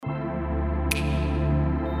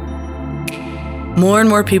More and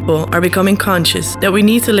more people are becoming conscious that we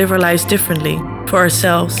need to live our lives differently for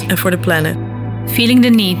ourselves and for the planet. Feeling the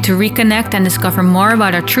need to reconnect and discover more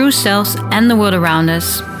about our true selves and the world around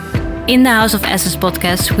us. In the House of Essence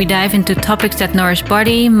podcast, we dive into topics that nourish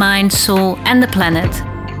body, mind, soul, and the planet.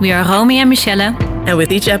 We are Romy and Michelle. And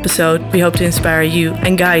with each episode, we hope to inspire you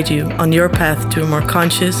and guide you on your path to a more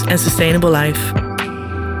conscious and sustainable life.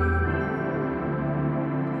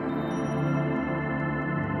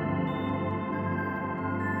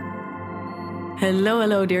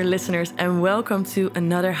 Hello, dear listeners, and welcome to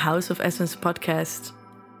another House of Essence podcast.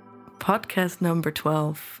 Podcast number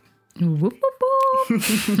 12. Whoop, whoop,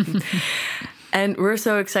 whoop. And we're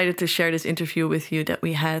so excited to share this interview with you that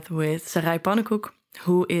we had with Sarai Pannekoek,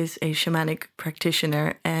 who is a shamanic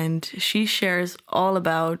practitioner, and she shares all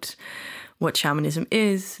about what shamanism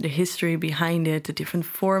is, the history behind it, the different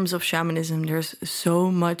forms of shamanism. There's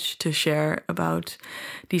so much to share about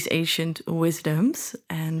these ancient wisdoms,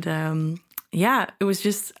 and it was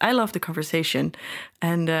just, I love the conversation,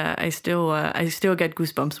 and I still get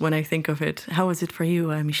goosebumps when I think of it. How was it for you,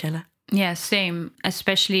 Michelle? Yeah, same.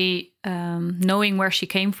 Especially knowing where she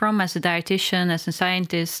came from as a dietitian, as a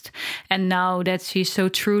scientist, and now that she's so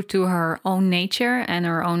true to her own nature and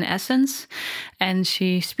her own essence, and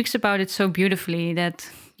she speaks about it so beautifully that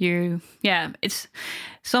it's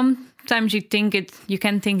sometimes you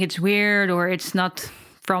can think it's weird or it's not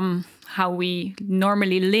from how we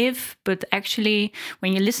normally live, but actually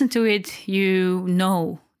when you listen to it, you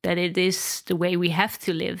know that it is the way we have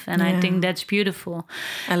to live. And I think that's beautiful.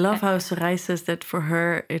 I love how Sarai says that for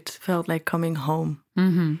her, it felt like coming home.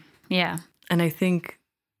 Mm-hmm. Yeah. And I think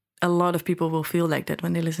a lot of people will feel like that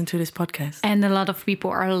when they listen to this podcast. And a lot of people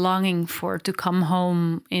are longing to come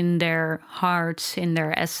home in their hearts, in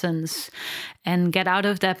their essence, and get out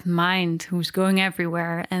of that mind who's going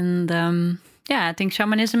everywhere. And I think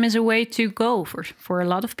shamanism is a way to go for a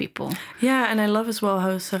lot of people. Yeah, and I love as well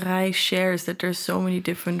how Sarai shares that there's so many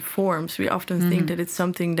different forms. We often think that it's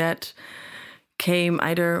something that came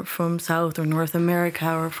either from South or North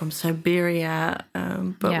America or from Siberia.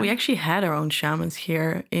 But we actually had our own shamans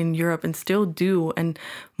here in Europe and still do. And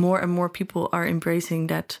more people are embracing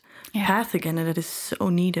that path again. And it is so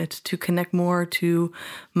needed to connect more to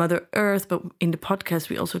Mother Earth. But in the podcast,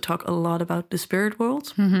 we also talk a lot about the spirit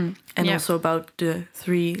world and also about the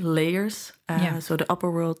 3 layers. So the upper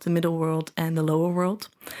world, the middle world, and the lower world.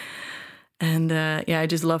 And I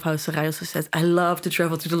just love how Sarai also says, I love to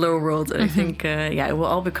travel to the lower world. And I think, it will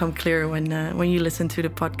all become clear when you listen to the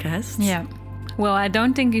podcast. Yeah. Well, I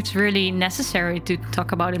don't think it's really necessary to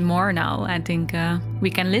talk about it more now. I think we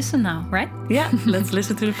can listen now, right? Yeah, let's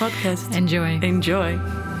listen to the podcast. Enjoy.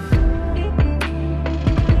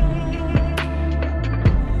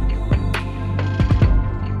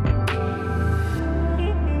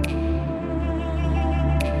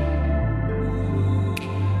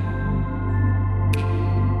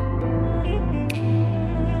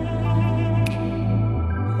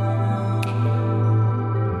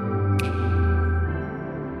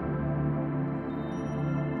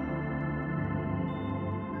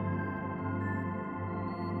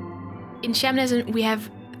 In shamanism, we have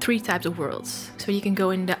 3 types of worlds. So you can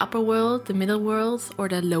go in the upper world, the middle world, or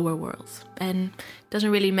the lower world. And it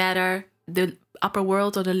doesn't really matter the upper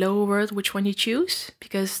world or the lower world, which one you choose,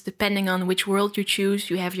 because depending on which world you choose,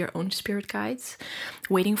 you have your own spirit guides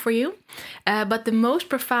waiting for you. But the most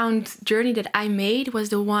profound journey that I made was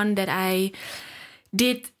the one that I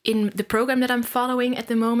did in the program that I'm following at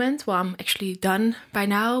the moment. Well, I'm actually done by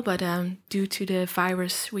now, but due to the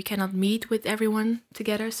virus, we cannot meet with everyone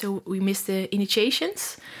together. So we missed the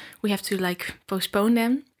initiations. We have to postpone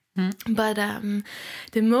them. But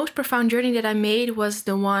the most profound journey that I made was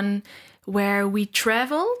the one where we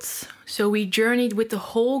traveled. So we journeyed with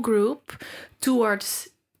the whole group towards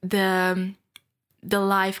the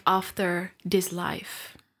life after this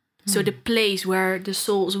life. So the place where the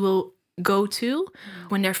souls will go to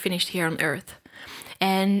when they're finished here on earth.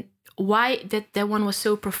 And why that one was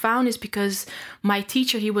so profound is because my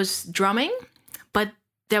teacher, he was drumming, but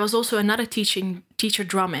there was also another teacher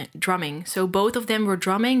drumming. So both of them were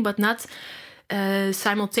drumming, but not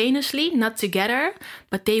simultaneously, not together,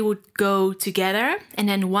 but they would go together, and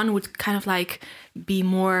then one would kind of be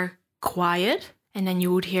more quiet, and then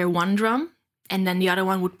you would hear one drum, and then the other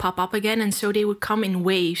one would pop up again, and so they would come in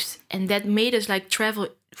waves, and that made us travel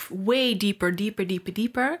way deeper.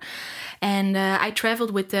 And I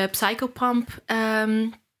traveled with the Psychopomp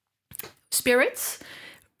spirits.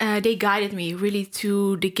 They guided me really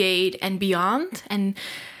to the gate and beyond. And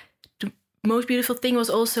the most beautiful thing was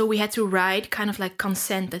also we had to write kind of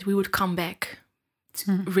consent that we would come back.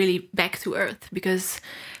 really back to earth, because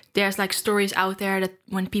there's like stories out there that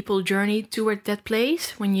when people journey toward that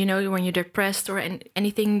place, when when you're depressed or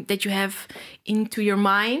anything that you have into your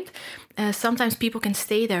mind, sometimes people can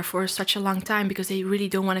stay there for such a long time because they really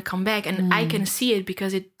don't want to come back. And I can see it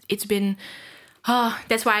because it's been,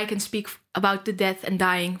 that's why I can speak about the death and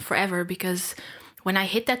dying forever, because when I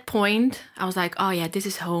hit that point, I was like, oh yeah, this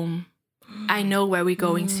is home. I know where we're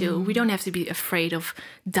going to. We don't have to be afraid of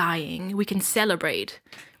dying. We can celebrate.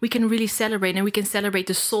 We can really celebrate, and we can celebrate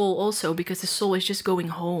the soul also, because the soul is just going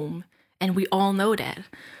home. And we all know that.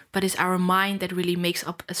 But it's our mind that really makes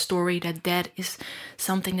up a story that is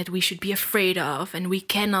something that we should be afraid of, and we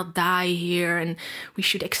cannot die here, and we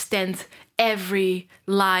should extend every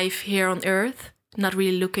life here on earth, not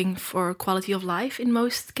really looking for quality of life in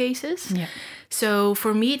most cases. Yeah. So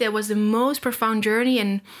for me, that was the most profound journey.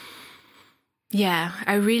 And yeah,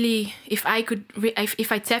 I really, if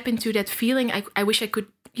I tap into that feeling, I wish I could,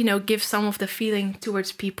 give some of the feeling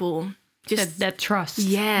towards people. Just that trust.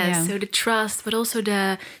 Yeah, so the trust, but also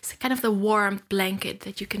it's kind of the warm blanket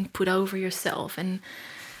that you can put over yourself. And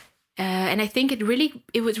I think it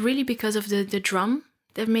was really because of the drum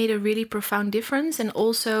that made a really profound difference, and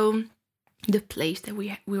also the place that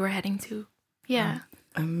we were heading to. Yeah.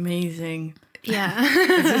 Amazing.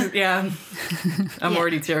 Yeah. I'm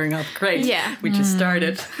already tearing up. Great. Yeah. We just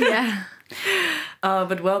started. Yeah.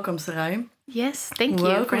 But welcome, Sarai. Yes, thank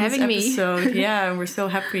you for having me. Yeah, we're so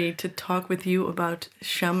happy to talk with you about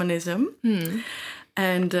shamanism.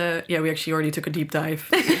 And we actually already took a deep dive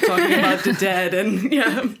talking about the dead.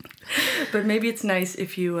 And but maybe it's nice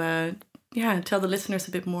if you tell the listeners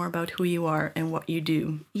a bit more about who you are and what you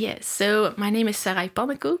do. Yes, so my name is Sarai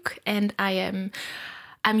Pannenkoek, and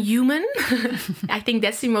I'm human. I think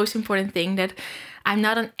that's the most important thing, that I'm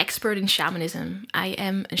not an expert in shamanism. I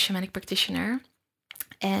am a shamanic practitioner.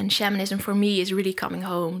 And shamanism for me is really coming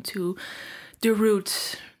home to the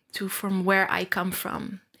roots, from where I come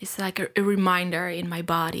from. It's like a reminder in my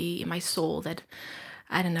body, in my soul, that,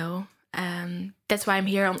 I don't know, that's why I'm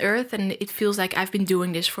here on earth. And it feels like I've been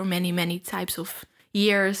doing this for many, many types of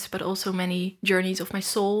years, but also many journeys of my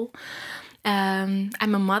soul. I'm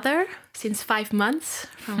a mother since 5 months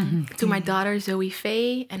to my daughter Zoe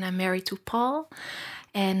Faye, and I'm married to Paul.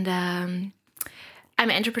 And I'm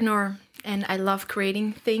an entrepreneur, and I love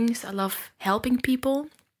creating things. I love helping people,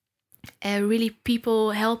 really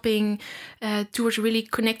people helping towards really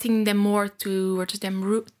connecting them more towards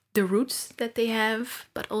the roots that they have,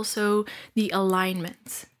 but also the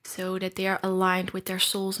alignment, so that they are aligned with their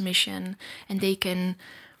soul's mission, and they can,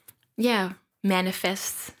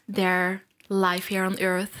 manifest their life here on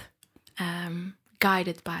earth,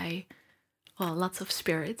 guided by lots of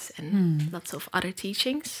spirits and lots of other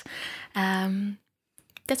teachings.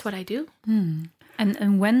 That's what I do.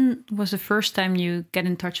 And when was the first time you get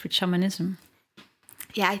in touch with shamanism?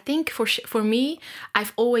 Yeah, I think for me,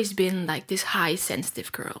 I've always been like this high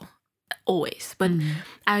sensitive girl, always. But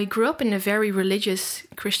I grew up in a very religious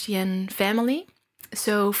Christian family.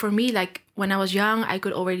 So for me, like when I was young, I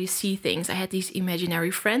could already see things. I had these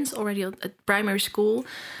imaginary friends already at primary school.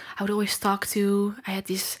 I would always talk to. I had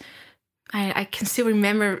this. I can still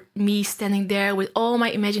remember me standing there with all my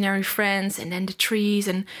imaginary friends, and then the trees,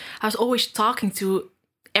 and I was always talking to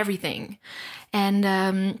everything. And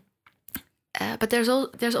but there's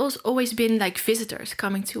also always been like visitors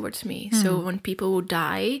coming towards me. So when people would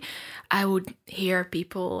die, I would hear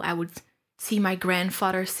people. I would see my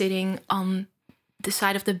grandfather sitting on the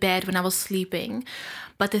side of the bed when I was sleeping.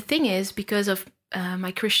 But the thing is, because of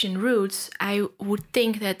my Christian roots, I would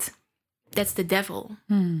think that that's the devil,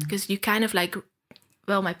 because you kind of like,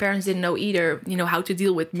 well, my parents didn't know either, how to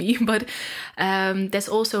deal with me, but that's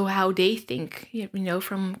also how they think,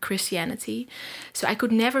 from Christianity. So I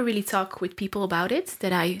could never really talk with people about it,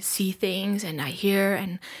 that I see things and I hear,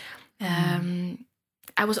 and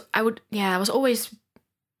I was always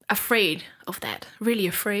afraid of that, really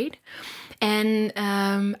afraid. And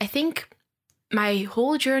I think my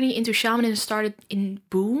whole journey into shamanism started in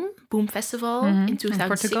Boom Festival in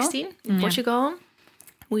 2016 in Portugal.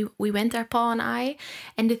 We went there, Paul and I,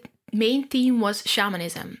 and the main theme was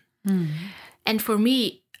shamanism. And for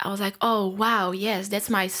me, I was like, oh, wow, yes, that's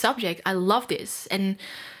my subject. I love this. And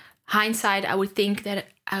hindsight, I would think that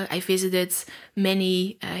I visited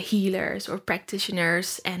many healers or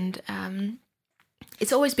practitioners, and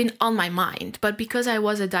it's always been on my mind. But because I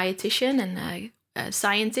was a dietitian and a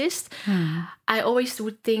scientist, I always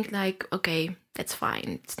would think like, okay, that's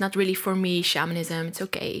fine. It's not really for me, shamanism. It's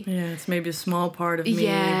okay. Yeah, it's maybe a small part of me.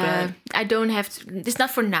 Yeah, but I don't have to. It's not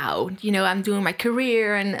for now. I'm doing my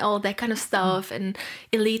career and all that kind of stuff, and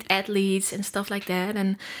elite athletes and stuff like that.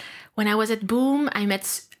 And when I was at Boom, I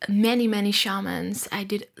met many shamans. I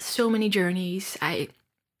did so many journeys. I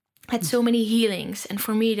had so many healings. And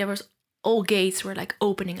for me, there was all gates were like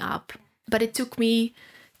opening up. But it took me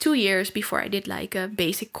 2 years before I did like a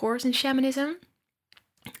basic course in shamanism.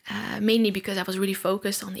 Mainly because I was really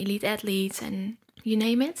focused on elite athletes and you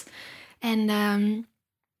name it. And now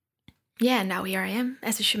here I am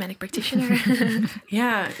as a shamanic practitioner.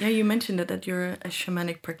 Yeah, you mentioned that you're a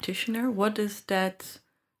shamanic practitioner. What does that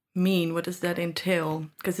mean? What does that entail?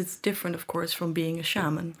 Because it's different, of course, from being a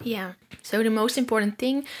shaman. Yeah. So the most important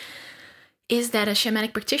thing is that a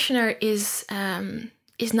shamanic practitioner is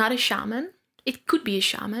not a shaman. It could be a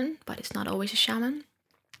shaman, but it's not always a shaman.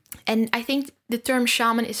 And I think the term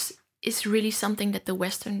shaman is really something that the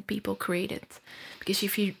Western people created. Because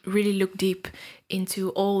if you really look deep into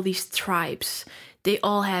all these tribes, they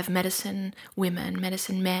all have medicine women,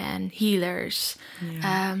 medicine men, healers.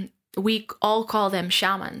 Yeah. We all call them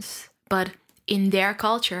shamans, but in their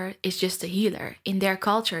culture, it's just a healer. In their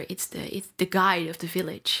culture, it's the guide of the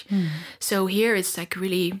village. So here it's like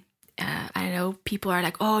really, I don't know, people are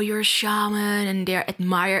like, oh, you're a shaman, and they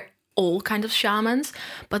admire all kinds of shamans.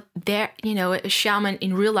 But there, a shaman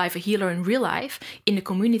in real life, a healer in real life, in the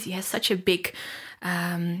community has such a big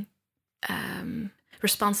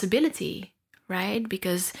responsibility, right?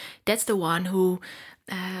 Because that's the one who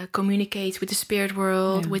communicates with the spirit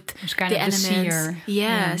world, with the elements. Seer.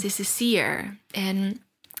 Yes, it's a seer. And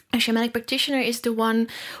a shamanic practitioner is the one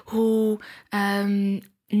who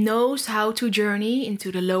knows how to journey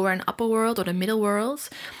into the lower and upper world or the middle world,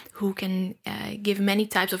 who can give many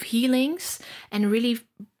types of healings and really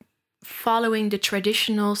following the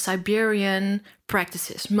traditional Siberian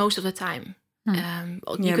practices most of the time.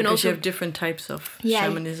 You can also have different types of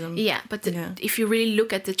shamanism. Yeah, but if you really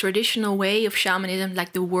look at the traditional way of shamanism,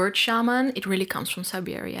 like the word shaman, it really comes from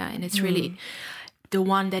Siberia, and it's really the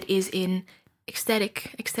one that is in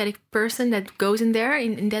ecstatic person that goes in there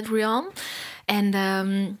in that realm.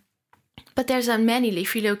 And but there's many.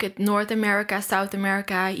 If you look at North America, South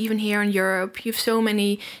America, even here in Europe, you have so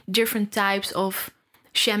many different types of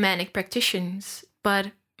shamanic practitioners.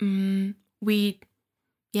 But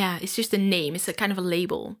it's just a name. It's a kind of a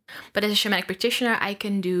label. But as a shamanic practitioner, I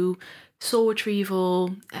can do soul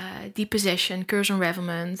retrieval, deep possession, curse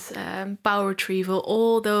unravelment, power retrieval,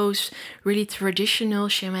 all those really traditional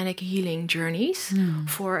shamanic healing journeys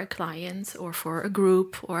for a client or for a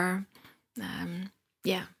group or,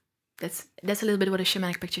 That's a little bit what a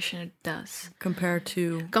shamanic practitioner does. Compared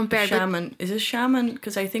to shaman. Is a shaman,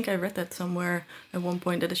 because I think I read that somewhere at one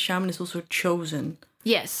point, that a shaman is also chosen.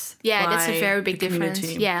 Yes. Yeah, that's a very big difference.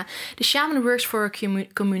 Yeah. The shaman works for a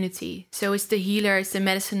community. So it's the healer, it's the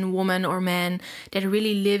medicine woman or man that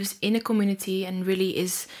really lives in a community and really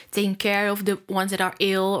is taking care of the ones that are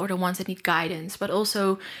ill or the ones that need guidance, but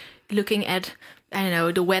also looking at,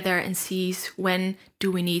 the weather and sees when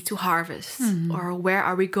do we need to harvest or where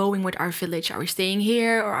are we going with our village? Are we staying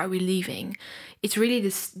here or are we leaving? It's really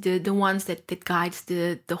the ones that guides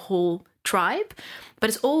the whole tribe, but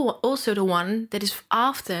it's also the one that is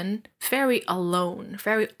often very alone,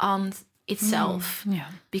 very on itself,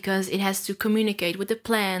 because it has to communicate with the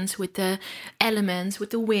plants, with the elements, with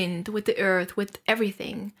the wind, with the earth, with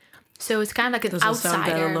everything. So it's kind of like an outsider. Doesn't sound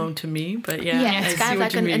that alone to me, but it's kind of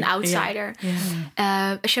like an outsider.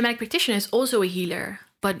 Yeah. A shamanic practitioner is also a healer,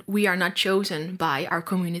 but we are not chosen by our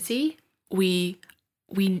community. We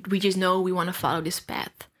just know we want to follow this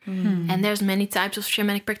path. And there's many types of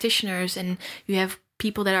shamanic practitioners, and you have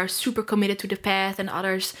people that are super committed to the path, and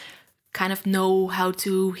others kind of know how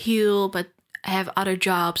to heal, but have other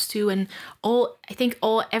jobs too. And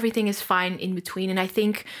everything is fine in between. And I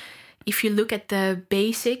think if you look at the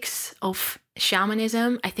basics of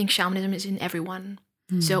shamanism, I think shamanism is in everyone.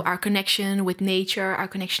 So our connection with nature, our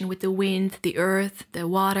connection with the wind, the earth, the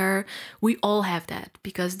water, we all have that,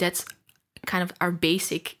 because that's kind of our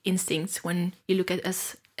basic instincts when you look at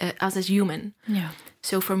us as human. Yeah.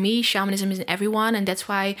 So for me, shamanism is in everyone, and that's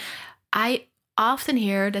why I often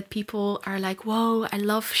hear that people are like, "Whoa, I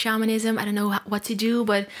love shamanism. I don't know what to do,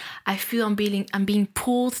 but I feel I'm being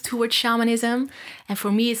pulled towards shamanism." And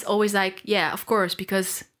for me, it's always like, yeah, of course,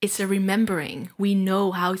 because it's a remembering. We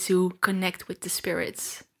know how to connect with the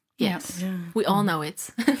spirits. Yes, we all know it.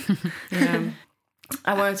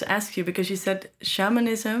 I wanted to ask you, because you said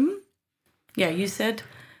shamanism. Yeah, you said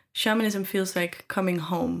shamanism feels like coming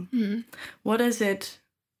home. What has it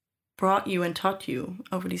brought you and taught you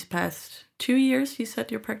over these past 2 years? You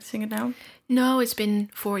said you're practicing it now? No, it's been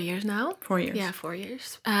 4 years now. 4 years. Yeah, 4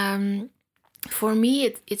 years. For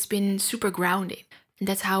me, it's been super grounding. And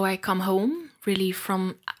that's how I come home, really,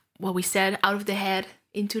 from what we said, out of the head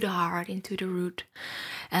into the heart, into the root.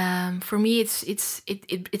 For me,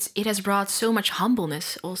 it has brought so much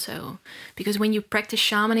humbleness also, because when you practice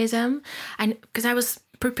shamanism, because I was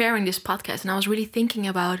preparing this podcast and I was really thinking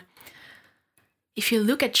about, if you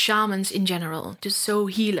look at shamans in general, just so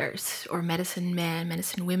healers or medicine men,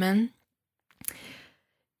 medicine women,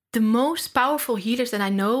 the most powerful healers that I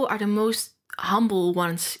know are the most humble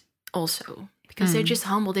ones also, because they're just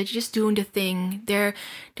humble. They're just doing the thing. They're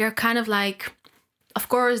kind of like, of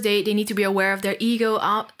course, they need to be aware of their ego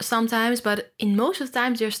sometimes, but in most of the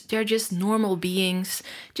times they're just normal beings,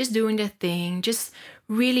 just doing their thing, just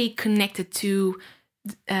really connected to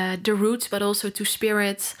the roots, but also to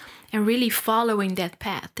spirits, and really following that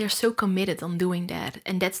path. They're so committed on doing that,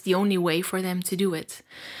 and that's the only way for them to do it.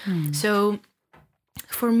 So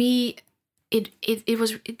for me, it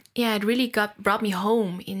really brought me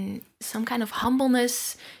home in some kind of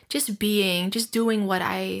humbleness, just doing what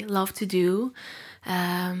I love to do,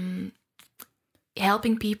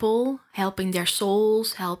 helping people, helping their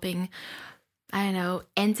souls, helping, I don't know,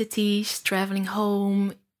 entities, traveling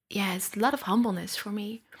home. Yeah, it's a lot of humbleness for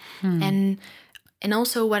me. And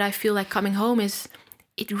also what I feel like coming home is,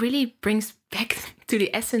 it really brings back to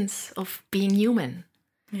the essence of being human.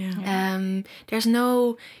 Yeah. There's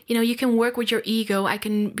no, you can work with your ego. I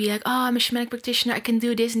can be like, oh, I'm a shamanic practitioner, I can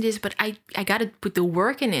do this and this, but I gotta put the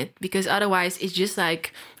work in it, because otherwise it's just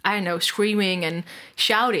like, I don't know, screaming and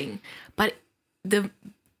shouting. But the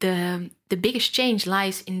biggest change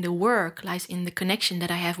lies in the work, lies in the connection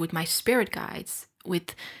that I have with my spirit guides,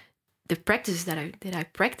 with the practice that I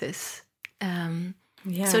practice.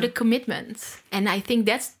 So the commitment, and I think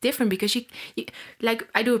that's different, because you like,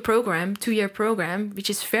 I do a 2-year program, which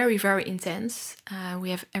is very, very intense. We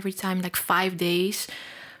have every time like 5 days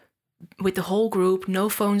with the whole group, no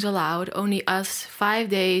phones allowed, only us, 5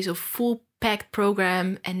 days of full packed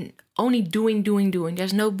program, and only doing.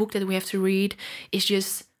 There's no book that we have to read. It's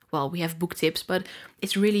just, well, we have book tips, but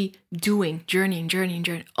it's really doing, journeying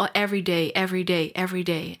every day.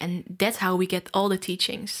 And that's how we get all the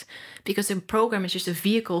teachings, because the program is just a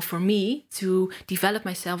vehicle for me to develop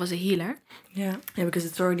myself as a healer. Yeah, because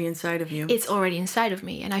it's already inside of you. It's already inside of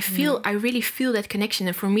me. And I really feel that connection.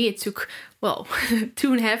 And for me, it took,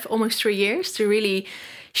 2.5, almost 3 years to really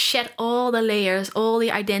shed all the layers, all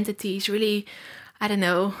the identities, really, I don't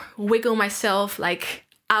know, wiggle myself like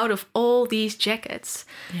out of all these jackets,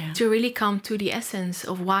 to really come to the essence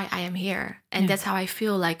of why I am here. And that's how I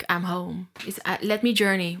feel like I'm home. Let me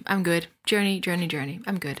journey. I'm good. Journey.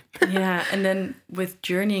 I'm good. Yeah. And then with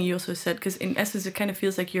journeying, you also said, because in essence, it kind of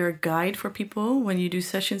feels like you're a guide for people when you do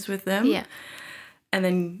sessions with them. Yeah. And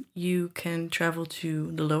then you can travel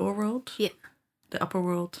to the lower world, the upper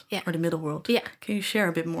world, or the middle world. Yeah. Can you share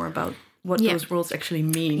a bit more about what those worlds actually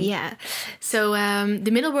mean? Yeah. So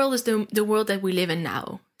the middle world is the world that we live in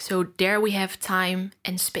now. So there we have time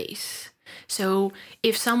and space. So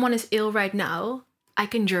if someone is ill right now, I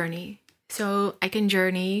can journey. So I can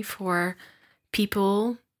journey for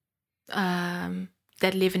people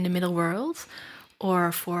that live in the middle world,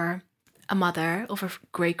 or for a mother of a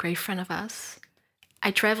great friend of us.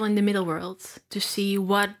 I travel in the middle world to see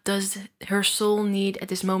what does her soul need at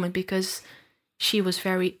this moment, because she was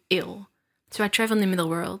very ill. So I travel in the middle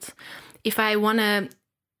world. If I want to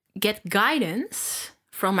get guidance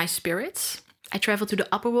from my spirits, I travel to the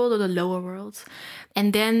upper world or the lower world.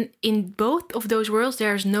 And then in both of those worlds,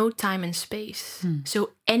 there's no time and space.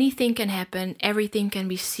 So anything can happen, everything can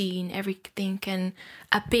be seen, everything can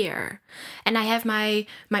appear. And I have my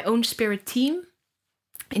own spirit team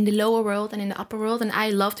in the lower world and in the upper world. And I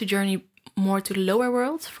love to journey more to the lower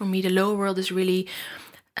world. For me, the lower world is really...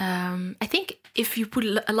 I think if you put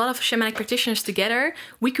a lot of shamanic practitioners together,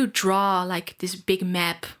 we could draw like this big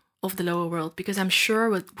map of the lower world, because I'm sure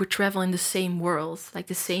we're traveling the same world, like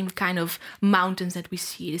the same kind of mountains that we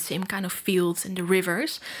see, the same kind of fields and the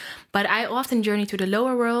rivers. But I often journey to the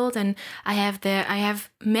lower world, and I have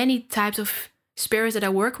many types of spirits that I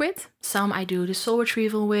work with. Some I do the soul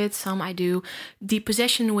retrieval with, some I do deep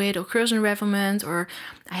possession with, or curse and revelement, or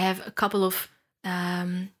I have a couple of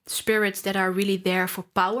spirits that are really there for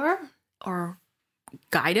power or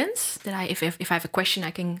guidance, that if I have a question,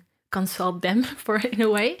 I can consult them for it in a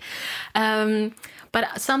way.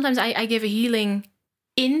 But sometimes I give a healing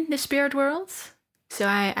in the spirit world. So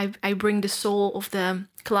I bring the soul of the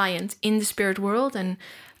client in the spirit world, and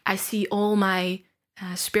I see all my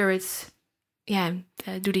spirits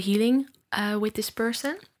do the healing with this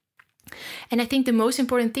person. And I think the most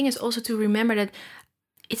important thing is also to remember that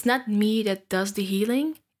it's not me that does the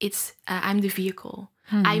healing. It's I'm the vehicle.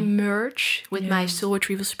 I merge with my soul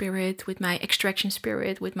retrieval spirit, with my extraction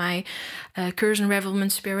spirit, with my curse and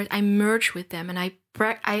revelment spirit. I merge with them, and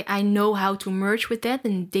I know how to merge with that,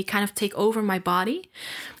 and they kind of take over my body.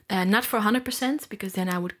 Not for 100%, because then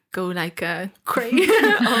I would go like crazy.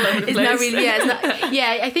 It's not really. Yeah, it's not,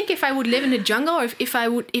 yeah. I think if I would live in the jungle, or if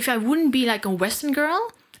I wouldn't be like a Western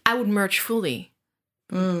girl, I would merge fully.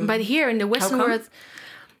 But here in the Western world,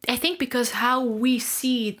 I think because how we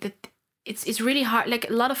see that, it's really hard. Like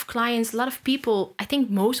a lot of clients, a lot of people. I think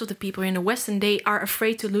most of the people in the Western, they are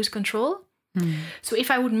afraid to lose control. So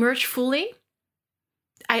if I would merge fully,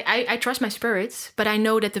 I trust my spirits, but I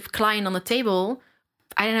know that the client on the table,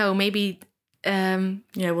 I don't know, maybe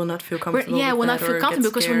will not feel comfortable. Will not feel comfortable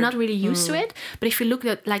because we're not really used to it. But if you look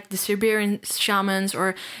at like the Siberian shamans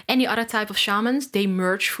or any other type of shamans, they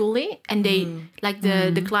merge fully, and they like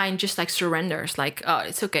the client just like surrenders, like, oh,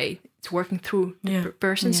 it's okay, it's working through the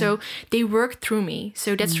person. So they work through me.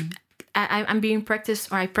 So that's I'm being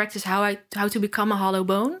practiced, or I practice how to become a hollow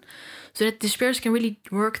bone, so that the spirits can really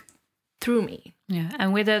work through me. Yeah,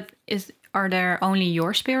 and with that, are there only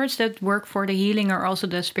your spirits that work for the healing, or also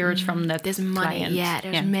the spirits from that There's many, client?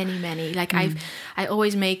 there's many. Like I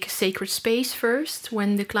always make sacred space first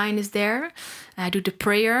when the client is there. I do the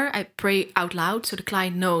prayer. I pray out loud so the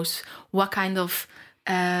client knows what kind of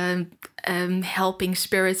helping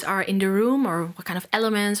spirits are in the room, or what kind of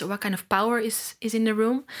elements or what kind of power is in the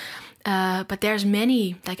room. But there's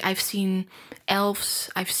many, like I've seen elves,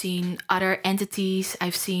 I've seen other entities,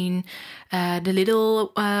 I've seen the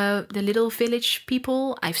little village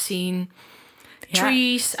people, I've seen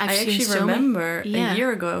trees. I actually remember a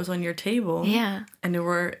year ago I was on your table, and there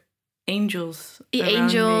were angels.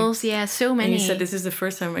 Angels, me. So many. And you said this is the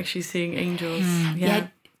first time I'm actually seeing angels.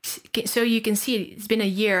 So you can see it's been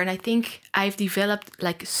a year, and I think I've developed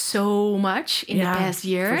like so much in the past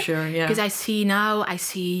year. For sure, because I see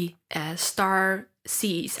star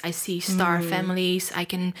seeds, I see star families.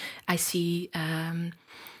 I see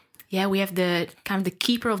we have the kind of the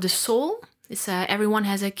keeper of the soul. It's everyone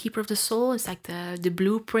has a keeper of the soul. It's like the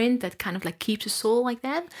blueprint that kind of like keeps the soul like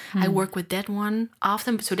that. I work with that one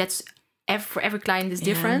often, so that's for every client is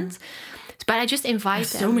different. But I just invite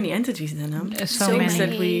them. So many entities then, huh? So many. That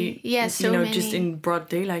we, many. just in broad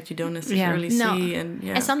daylight you don't necessarily see.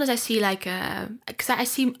 And sometimes I see like, because I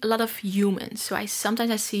see a lot of humans. So sometimes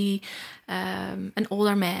I see an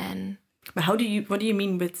older man. But what do you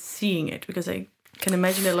mean with seeing it? Because I can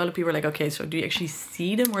imagine that a lot of people are like, okay, so do you actually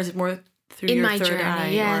see them, or is it more through in your my third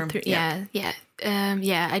journey? eye?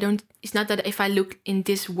 I don't. It's not that if I look in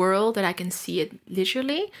this world that I can see it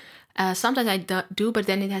literally. Sometimes I do, but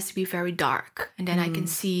then it has to be very dark, and then I can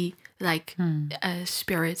see like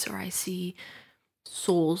spirits, or I see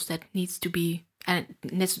souls that needs to be, and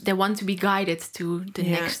they want to be guided to the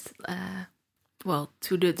next,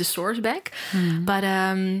 to the source back. But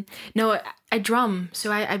no, I drum,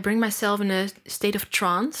 so I bring myself in a state of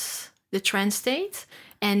trance, the trance state,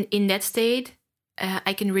 and in that state,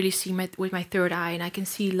 I can really see with my third eye, and I can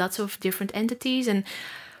see lots of different entities. And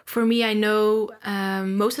for me, I know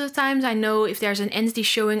most of the times I know if there's an entity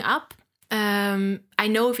showing up. I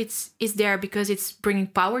know if it's there because it's bringing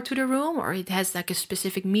power to the room, or it has like a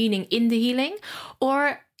specific meaning in the healing,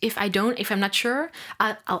 or if I'm not sure,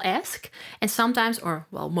 I'll ask. And sometimes, or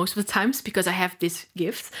most of the times, because I have this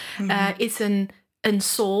gift, it's a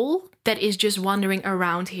soul that is just wandering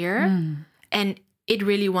around here, and it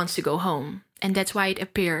really wants to go home, and that's why it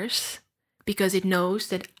appears, because it knows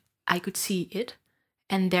that I could see it.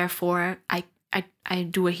 And therefore, I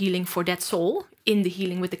do a healing for that soul. In the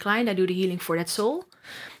healing with the client, I do the healing for that soul,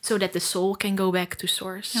 so that the soul can go back to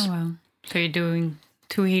source. Oh, wow. So you're doing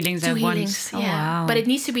two healings at once. Yeah. Oh, wow. But it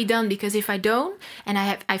needs to be done, because if I don't, and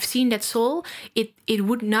I've seen that soul, it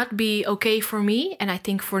would not be okay for me, and I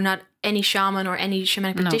think for not any shaman or any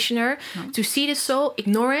shamanic practitioner, to see the soul,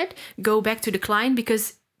 ignore it, go back to the client,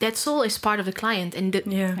 because that soul is part of the client, and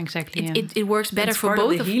exactly. It works better it's for part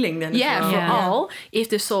both of the healing then. For all, if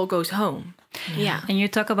the soul goes home. Yeah. And you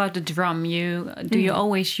talk about the drum. Do you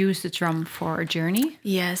always use the drum for a journey?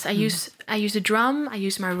 Yes, I use the drum. I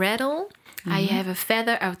use my rattle. I have a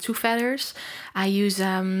feather, two feathers. I use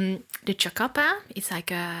the chakapa. It's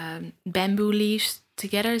like bamboo leaves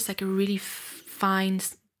together. It's like a really fine,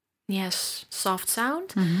 soft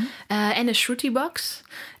sound. And a shruti box.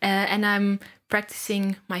 And I'm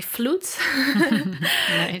practicing my flute.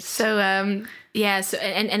 Nice. So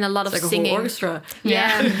and a lot of like singing. A whole orchestra.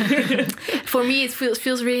 Yeah. For me, it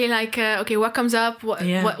feels really like okay, what comes up? What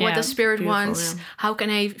the spirit wants? Yeah. How can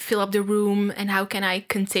I fill up the room, and how can I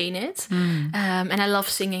contain it? And I love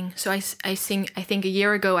singing. So I sing. I think a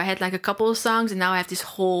year ago I had like a couple of songs, and now I have this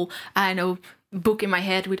whole book in my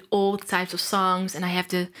head with all types of songs, and I have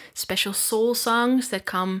the special soul songs that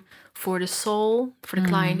come for the soul, for the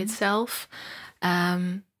client itself.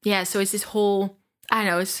 So it's this whole, I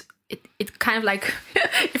don't know, it kind of like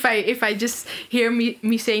if I just hear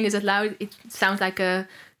me saying this out loud, it sounds like a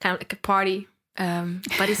kind of like a party.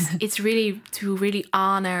 But it's really to really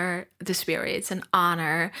honor the spirits and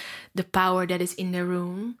honor the power that is in the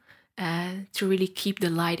room, to really keep the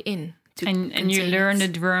light in. And you learn the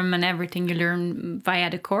drum and everything you learn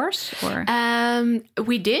via the course, or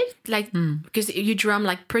we did because you drum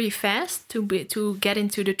like pretty fast to get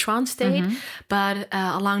into the trance state. But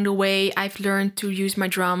along the way, I've learned to use my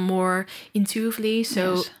drum more intuitively.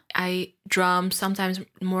 So I drum sometimes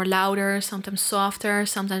more louder, sometimes softer,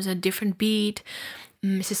 sometimes a different beat.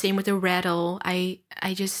 It's the same with the rattle. I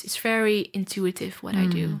just, it's very intuitive what I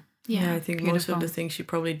do. Yeah, I think most of the things you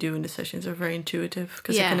probably do in the sessions are very intuitive,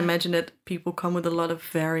 because I can imagine that people come with a lot of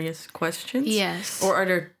various questions. Yes. Or are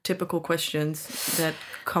there typical questions that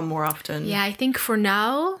come more often? Yeah, I think for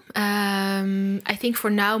now,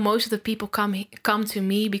 most of the people come to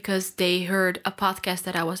me because they heard a podcast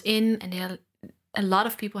that I was in, and a lot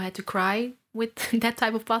of people had to cry with that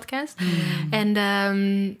type of podcast.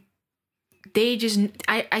 And they just,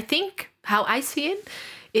 I think how I see it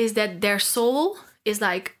is that their soul is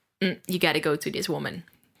like, you got to go to this woman.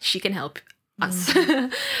 She can help us.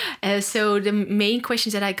 So the main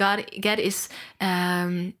questions that I get is,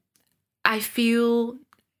 I feel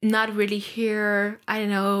not really here. I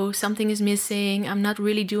don't know, something is missing. I'm not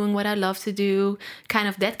really doing what I love to do. Kind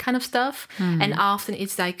of that kind of stuff. And often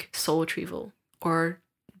it's like soul retrieval or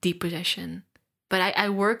deep possession. But I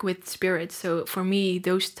work with spirits. So for me,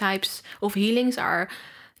 those types of healings are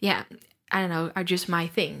just my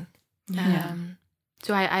thing.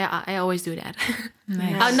 So I always do that.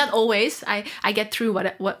 Nice. Not always. I get through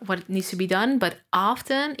what needs to be done, but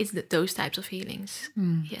often it's those types of healings.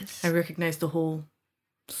 Yes. I recognize the whole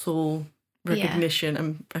soul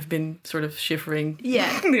recognition. I've been sort of shivering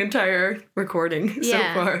the entire recording so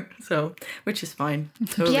far. So, which is fine.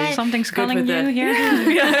 Totally. Something's calling you that. here.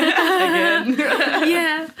 Again.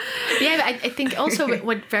 But I think also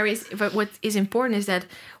what is important is that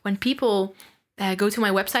when people go to my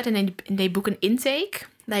website and they book an intake.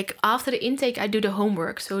 Like after the intake, I do the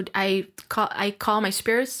homework. So I call my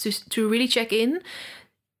spirits to really check in.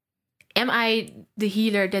 Am I the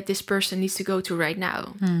healer that this person needs to go to right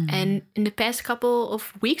now? And in the past couple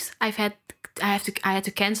of weeks, I had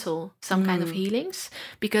to cancel some kind of healings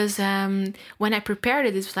because when I prepared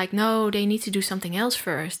it was like, no, they need to do something else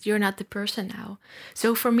first. You're not the person now.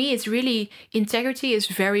 So for me, it's really, integrity is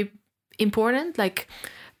very important. Like,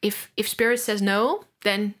 if spirit says no,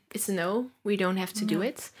 then it's a no. We don't have to do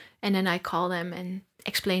it. And then I call them and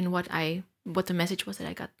explain what the message was that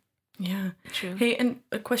I got. Yeah. True. Hey, and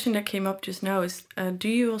a question that came up just now is, do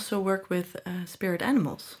you also work with spirit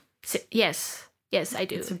animals? Yes, I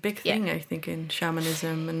do. It's a big thing, I think, in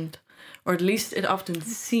shamanism, or at least it often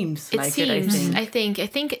seems like it. I think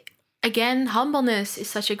again, humbleness is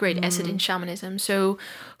such a great asset in shamanism. So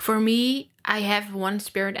for me, I have one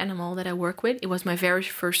spirit animal that I work with. It was my very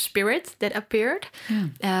first spirit that appeared.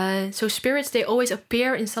 So spirits, they always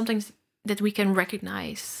appear in something that we can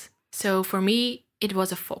recognize. So for me, it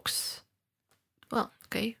was a fox. Well,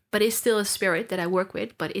 okay. But it's still a spirit that I work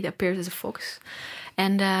with, but it appears as a fox.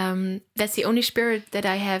 And that's the only spirit that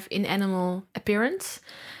I have in animal appearance.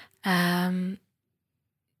 Sometimes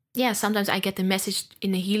I get the message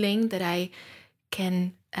in the healing that I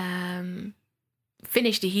can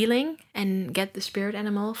finish the healing and get the spirit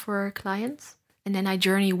animal for clients. And then I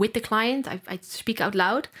journey with the client. I speak out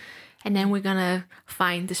loud. And then we're going to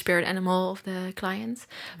find the spirit animal of the client.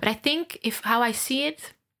 But I think how I see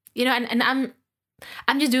it, and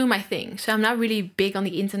I'm just doing my thing. So I'm not really big on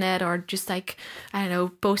the internet or just like, I don't know,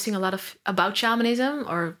 posting a lot about shamanism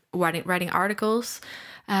or writing articles.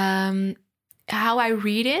 How I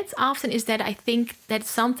read it often is that I think that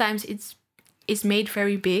sometimes it's made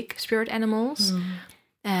very big, spirit animals.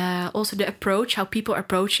 Also the approach, how people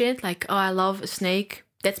approach it, like, oh, I love a snake,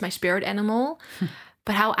 that's my spirit animal.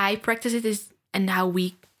 But how I practice it is, and how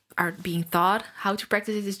we are being taught how to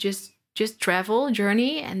practice it is just travel,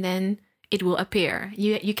 journey, and then it will appear.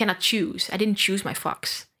 You cannot choose. I didn't choose my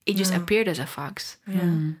fox. It just appeared as a fox.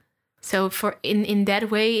 Yeah. So in that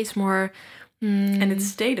way, it's more And it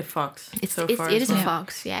stayed a fox so far. It is as a well.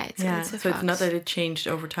 fox. Yeah, it's a So fox. it's not that it changed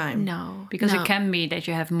over time. No, Because no. it can be that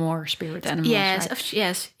you have more spirit animals. Yes, right?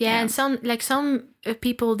 yes, yeah. And some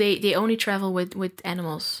people they only travel with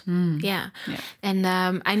animals. Yeah, and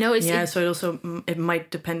I know it's Yeah, so it also it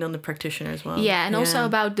might depend on the practitioner as well. yeah, and also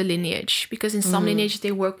about the lineage, because in some lineages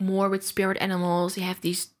they work more with spirit animals. They have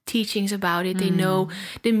these teachings about it. They know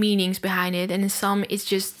the meanings behind it, and in some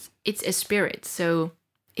it's a spirit. So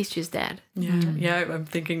it's just that. Yeah. I'm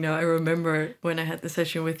thinking now. I remember when I had the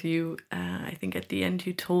session with you. I think at the end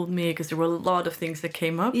you told me, because there were a lot of things that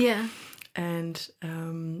came up. Yeah. And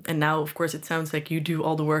now, of course, it sounds like you do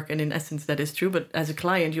all the work, and in essence, that is true. But as a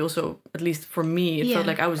client, you also, at least for me, it felt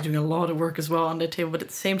like I was doing a lot of work as well on the table. But at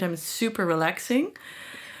the same time, it's super relaxing.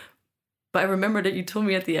 But I remember that you told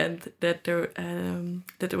me at the end that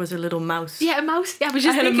there was a little mouse. Yeah, a mouse. Yeah, I was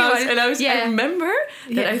just I had a thinking mouse, about it. and I remember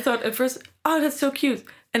that I thought at first, oh, that's so cute.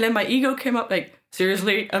 And then my ego came up like,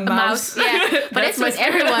 seriously, a mouse? Yeah, but that's my what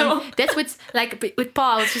spirit everyone. animal. That's what's like with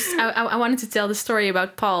Paul. It's just I wanted to tell the story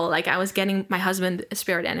about Paul. Like I was getting my husband a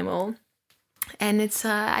spirit animal, and it's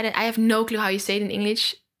I have no clue how you say it in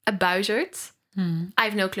English. A buizerd. I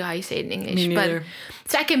have no clue how you say it in English. Me neither.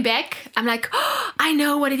 But so I came back. I'm like, oh, I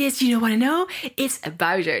know what it is. You know what I know? It's a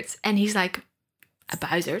buizerd. And he's like, a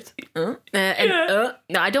buizerd? No,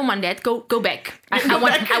 I don't want that. Go back.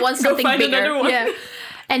 I want something find bigger. another one. Yeah.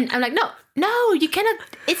 And I'm like, no, you cannot.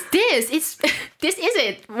 It's this. This is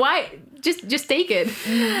it. Why? Just take it.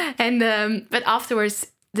 And but afterwards,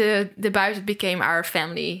 the buizerd became our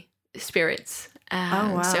family spirits.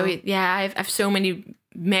 wow. So I have so many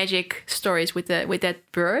magic stories with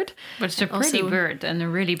that bird. But it's a pretty Also- bird and a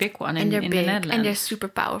really big one And they're in big the Netherlands. and they're super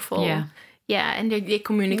powerful. Yeah. Yeah, and they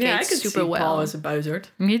communicate Yeah, I could super see well. Paul as a buizerd.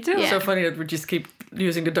 Me too. Yeah. So funny that we just keep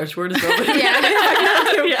using the Dutch word as well. But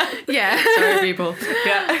yeah. Yeah. Sorry, people.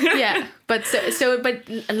 Yeah. Yeah. But but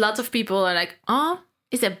a lot of people are like, oh,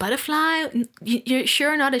 is that butterfly? You're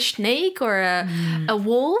sure not a snake or a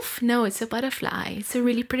wolf? No, it's a butterfly. It's a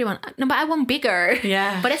really pretty one. No, but I want bigger.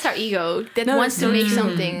 Yeah. But that's our ego that No, wants to that's make true.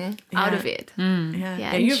 something out of it. Yeah.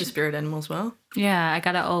 Yeah, You have a spirit animal as well. Yeah, I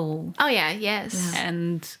got an owl. Oh yeah, yes.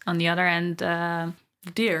 And on the other end,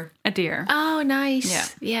 Deer. a deer. Oh nice. Yeah.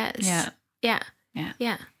 Yes. Yeah. Yeah. Yeah.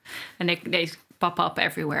 Yeah. And they pop up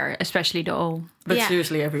everywhere, especially the owl. But Yeah.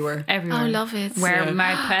 seriously, everywhere. Everywhere. Oh, love it. Where Yeah.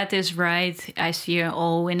 my path is right, I see an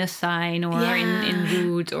owl in a sign or in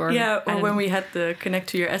wood or... Yeah, I or don't when know. we had the Connect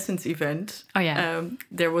to Your Essence event, Oh, yeah.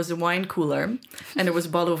 there was a wine cooler, and there was a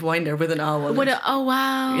bottle of wine there with an owl on What it. oh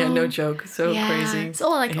wow. Yeah, no joke. So Yeah. crazy. It's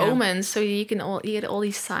all like Yeah. omens, so you get all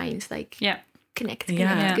these signs like Yeah. connect.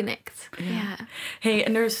 Yeah. Yeah. Hey,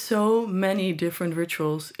 and there's so many different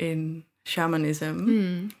rituals in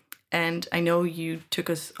shamanism. And I know you took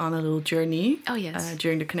us on a little journey Oh yes.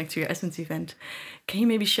 during the Connect to Your Essence event. Can you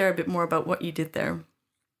maybe share a bit more about what you did there?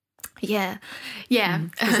 Yeah. Yeah.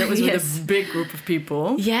 Because that was Yes. with a big group of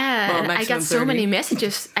people. Yeah, Well, and I maximum got so 30. many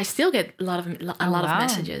messages. I still get a lot of wow.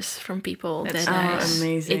 messages from people. That's that nice.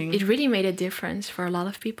 Amazing. It really made a difference for a lot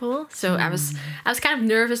of people. So I was kind of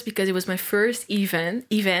nervous because it was my first event,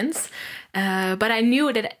 but I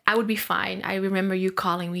knew that I would be fine. I remember you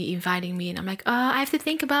calling me, inviting me, and I'm like, oh, I have to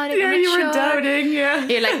think about it. Yeah, I'm not you were sure. doubting, yeah.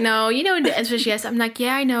 You're like, no, and the answer is yes. I'm like,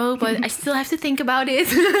 yeah, I know, but I still have to think about it.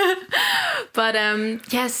 But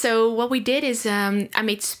yeah, so what we did is I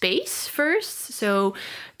made space first. So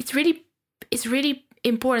it's really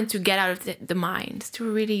important to get out of the mind, to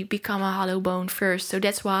really become a hollow bone first. So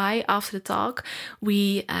that's why after the talk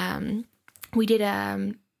we did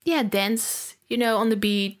dance, on the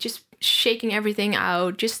beat, just shaking everything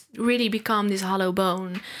out, just really become this hollow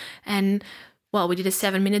bone. And well, we did a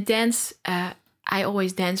 7-minute dance. I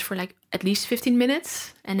always dance for like at least 15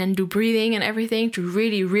 minutes and then do breathing and everything to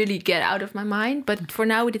really, really get out of my mind. But for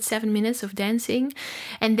now, we did 7 minutes of dancing.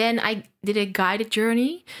 And then I did a guided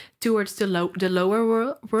journey towards the lower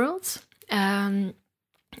worlds. And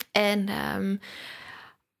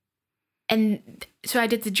so I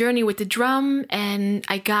did the journey with the drum, and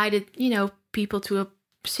I guided, people to a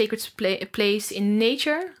sacred place in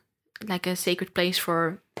nature, like a sacred place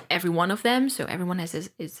for every one of them. So everyone has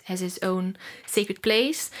his own sacred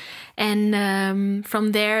place. And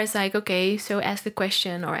from there, it's like, okay, so ask the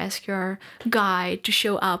question or ask your guide to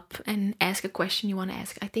show up and ask a question you want to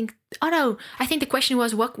ask. I think the question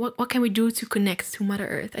was, what can we do to connect to Mother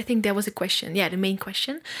Earth? I think that was a question. Yeah, the main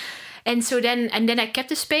question. And so then I kept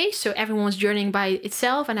the space. So everyone was journeying by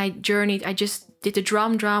itself, and I just did the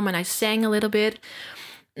drum, and I sang a little bit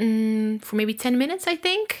for maybe 10 minutes, I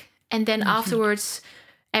think. And then afterwards,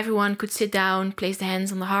 everyone could sit down, place the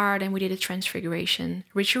hands on the heart, and we did a transfiguration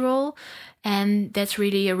ritual. And that's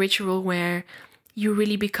really a ritual where you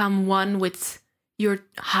really become one with your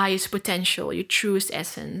highest potential, your truest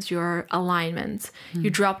essence, your alignment. You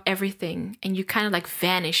drop everything and you kind of like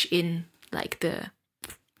vanish in like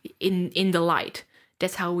in the light.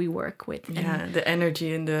 That's how we work with. And the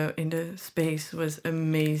energy in the space was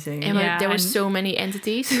amazing. And there were so many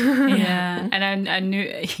entities. Yeah, and I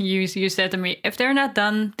knew you said to me, if they're not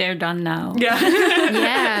done, they're done now.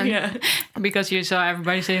 Yeah. Because you saw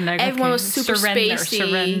everybody saying like, everyone was super spacey.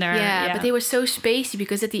 Surrender. Yeah, but they were so spacey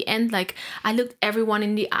because at the end, like I looked everyone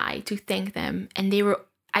in the eye to thank them, and they were.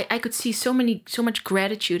 I could see so much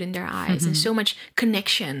gratitude in their eyes and so much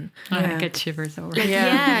connection. I get shivers over.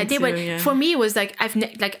 Like, they were. For me, it was like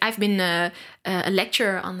I've been a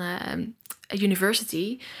lecturer on a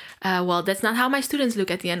university. Well, that's not how my students look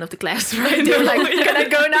at the end of the class, right? They were like, "Can I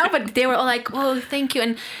go now?" But they were all like, "Oh, thank you."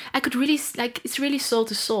 And I could really it's really soul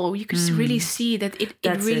to soul. You could really see that it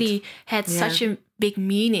really had such a big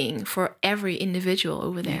meaning for every individual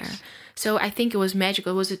over there. Yes. So I think it was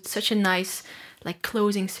magical. It was such a nice like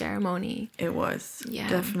closing ceremony. It was,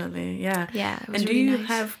 definitely, yeah. Yeah, it was and really do you nice.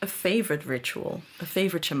 have a favorite ritual, a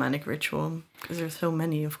favorite shamanic ritual? Because there's so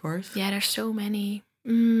many, of course. Yeah, there's so many.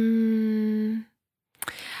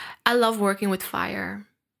 I love working with fire.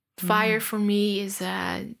 Fire for me is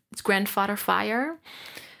it's grandfather fire.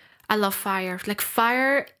 I love fire. Like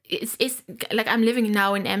fire, it's like I'm living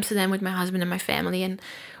now in Amsterdam with my husband and my family, and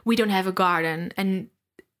we don't have a garden. And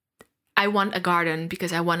I want a garden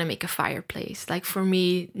because I want to make a fireplace. Like for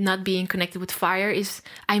me, not being connected with fire is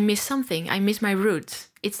I miss something. I miss my roots.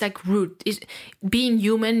 It's like being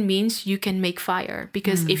human means you can make fire,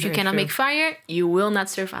 because if you cannot make fire, you will not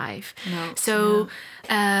survive. No. So,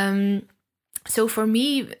 so for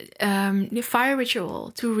me, the fire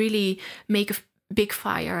ritual to really make a big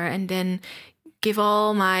fire and then give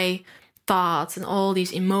all my thoughts and all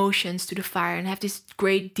these emotions to the fire and have this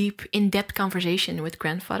great, deep, in-depth conversation with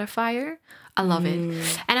grandfather fire. I love it.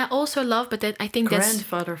 And I also love, but that I think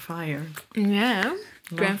grandfather fire. Yeah.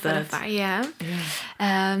 Love Grandfather that. fire, yeah.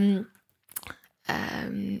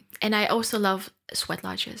 And I also love sweat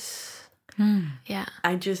lodges. Yeah.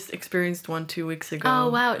 I just experienced one 2 weeks ago. Oh,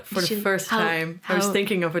 wow. For the first time. I was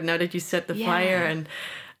thinking of it now that you set the fire, and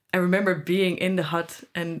I remember being in the hut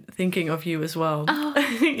and thinking of you as well. Oh.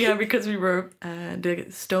 Yeah, because we were the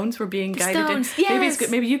stones were being guided stones, in. yes. Maybe it's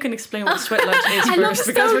good. Maybe you can explain what sweat lodge is I love first,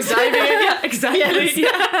 because we're stones. diving in. Yeah, exactly. Yes.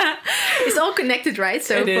 Yeah. It's all connected, right?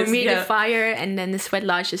 So It for is, me, yeah. the fire, and then the sweat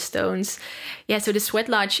lodge, the stones. Yeah, so the sweat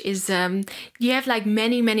lodge is, you have like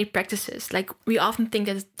many practices. Like we often think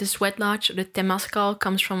that the sweat lodge or the Temazcal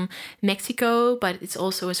comes from Mexico, but it's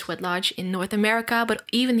also a sweat lodge in North America. But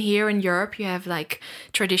even here in Europe, you have like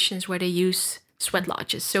traditions where they use sweat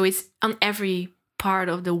lodges. So it's on every part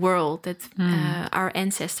of the world that our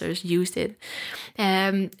ancestors used it.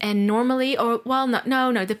 And normally, or well,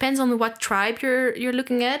 no, depends on what tribe you're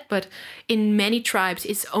looking at. But in many tribes,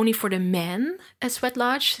 it's only for the men a sweat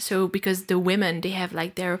lodge. So because the women, they have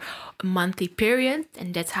like their monthly period,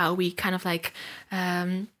 and that's how we kind of like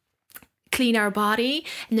clean our body.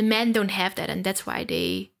 And the men don't have that, and that's why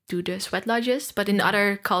they do the sweat lodges. But in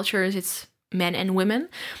other cultures, it's men and women.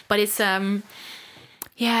 But it's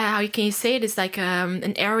how can you say it? It's like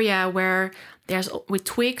an area where there's with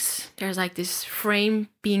twigs, there's like this frame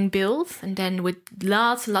being built, and then with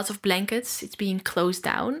lots and lots of blankets, it's being closed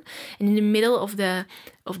down. And in the middle of the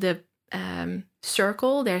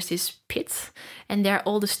circle, there's this pit, and there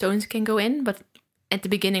all the stones can go in. But at the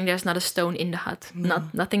beginning, there's not a stone in the hut.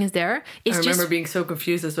 Nothing is there. It's I remember just being so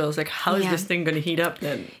confused as well. It's like, how is this thing going to heat up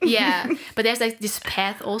then? yeah, but there's like this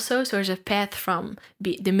path also. So there's a path from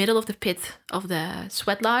the middle of the pit of the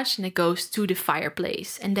sweat lodge, and it goes to the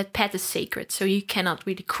fireplace. And that path is sacred, so you cannot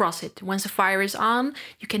really cross it. Once the fire is on,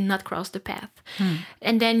 you cannot cross the path.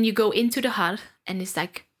 And then you go into the hut, and it's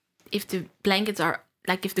like if the blankets are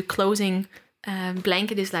like if the closing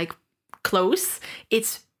blanket is like close,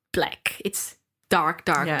 it's black. It's dark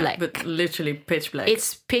black. But literally pitch black.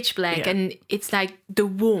 It's pitch black, and it's like the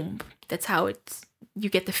womb. That's how you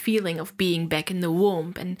get the feeling of being back in the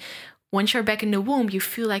womb. And once you're back in the womb, you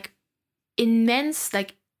feel like immense,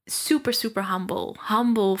 like super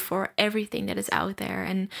humble for everything that is out there,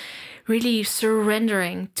 and really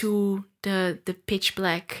surrendering to the pitch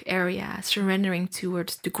black area, surrendering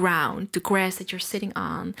towards the ground, the grass that you're sitting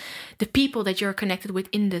on, the people that you're connected with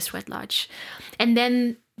in the sweat lodge. And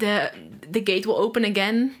then the gate will open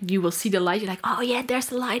again. You will see the light. You're like, oh yeah, there's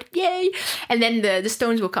the light, yay! And then the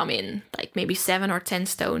stones will come in, like maybe 7 or 10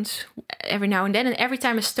 stones every now and then. And every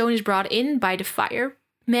time a stone is brought in by the firemen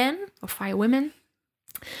or firewomen,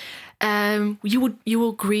 you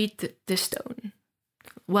will greet the stone.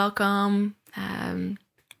 Welcome,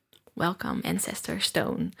 welcome, ancestor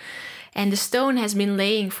stone. And the stone has been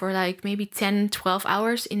laying for like maybe 10, 12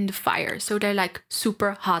 hours in the fire. So they're like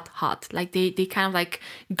super hot. Like they kind of like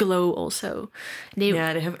glow also. They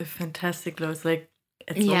have a fantastic glow. It's like,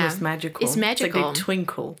 it's almost magical. It's magical. It's like they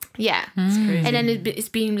twinkle. Yeah. It's crazy. And then it's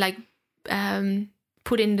being like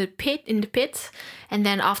put in the pit. And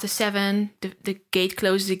then after 7, the gate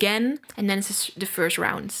closes again. And then it's the first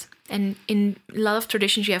rounds. And in a lot of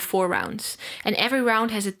traditions, you have 4 rounds. And every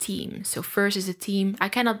round has a theme. So first is a theme.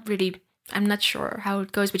 I'm not sure how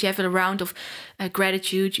it goes, but you have a round of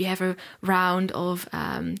gratitude. You have a round of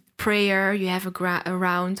prayer. You have a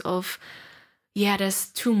round of, there's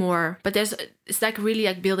 2 more. But it's like really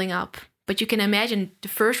like building up. But you can imagine the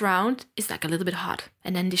first round is like a little bit hot.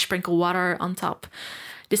 And then they sprinkle water on top.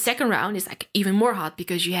 The second round is like even more hot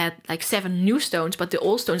because you had like 7 new stones, but the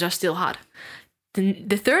old stones are still hot.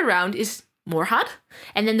 The third round is more hot.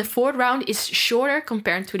 And then the 4th round is shorter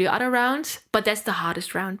compared to the other rounds. But that's the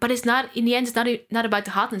hottest round. But it's not, in the end, it's not about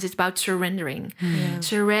the hotness. It's about surrendering. Yeah.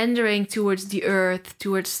 Surrendering towards the earth,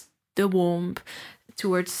 towards the womb,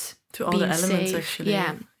 towards to all the elements, safe. Actually.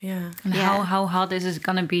 Yeah. And how hot is it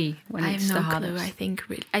gonna be when it's the hottest? I have no clue. I think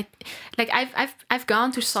really, I've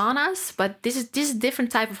gone to saunas, but this is a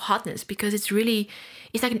different type of hotness because it's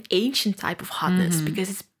like an ancient type of hotness because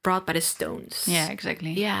it's brought by the stones. Yeah,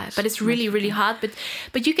 exactly. Yeah, but it's really, really hot.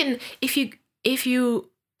 But you can, if you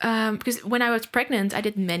because when I was pregnant, I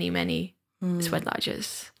did many sweat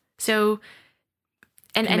lodges. So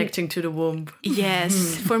connecting to the womb.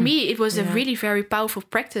 Yes, for me it was a really very powerful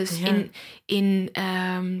practice in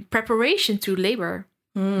preparation to labor.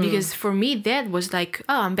 Because for me that was like,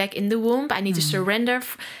 I'm back in the womb. I need to surrender,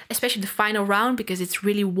 especially the final round because it's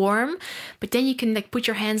really warm. But then you can like put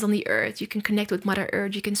your hands on the earth. You can connect with Mother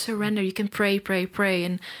Earth. You can surrender. You can pray,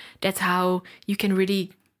 and that's how you can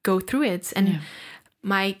really go through it. And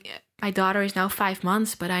my daughter is now 5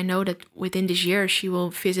 months, but I know that within this year she will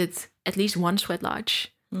visit at least 1 sweat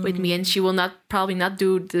lodge with me, and she will probably not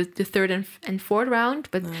do the 3rd and 4th round,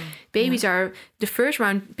 but babies are the first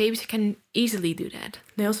round. Babies can easily do that.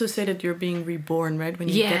 They also say that you're being reborn, right? When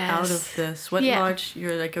you get out of the sweat lodge,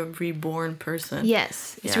 you're like a reborn person.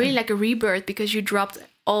 Yes, it's really like a rebirth because you dropped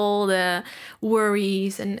all the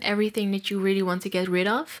worries and everything that you really want to get rid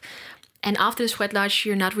of. And after the sweat lodge,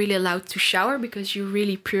 you're not really allowed to shower because you're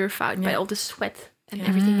really purified by all the sweat and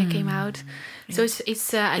everything that came out. So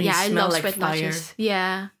it's I love sweat lodges.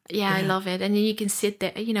 Yeah, I love it. And then you can sit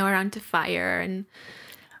there, around the fire and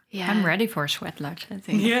I'm ready for a sweat lodge, I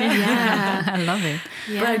think. Yeah. I love it.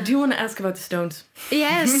 Yeah. But I do want to ask about the stones.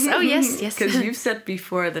 Yes. Oh, yes. Because you've said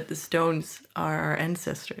before that the stones are our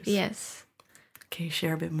ancestors. Yes. Can you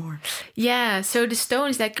share a bit more? Yeah. So the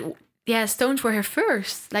stones, stones were here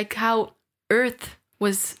first. Like how Earth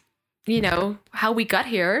was, how we got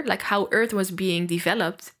here, like how Earth was being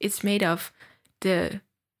developed. It's made of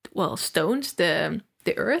stones, the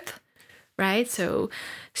earth, right? So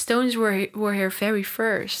stones were here very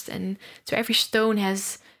first, and so every stone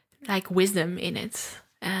has like wisdom in it.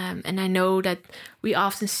 And I know that we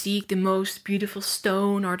often seek the most beautiful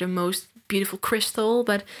stone or the most beautiful crystal,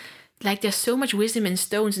 but like there's so much wisdom in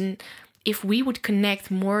stones, and if we would connect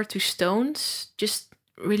more to stones, just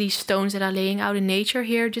really stones that are laying out in nature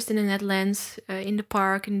here, just in the Netherlands, in the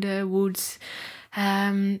park, in the woods.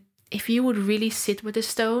 If you would really sit with a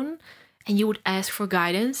stone and you would ask for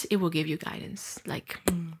guidance, it will give you guidance, like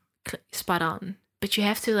spot on. But you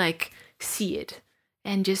have to like see it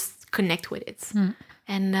and just connect with it.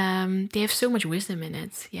 And they have so much wisdom in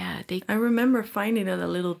it. Yeah, I remember finding it a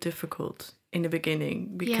little difficult in the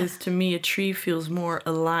beginning because to me a tree feels more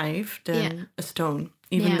alive than a stone,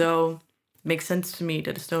 even though it makes sense to me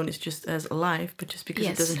that a stone is just as alive, but just because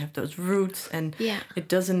it doesn't have those roots and it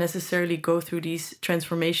doesn't necessarily go through these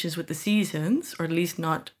transformations with the seasons, or at least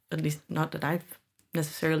not that I've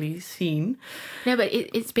necessarily seen. No, but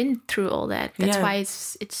it's been through all that. That's why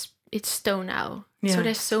it's stone now. So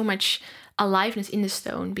there's so much aliveness in the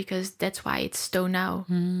stone because that's why it's stone now.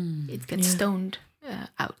 It gets stoned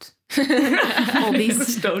out. All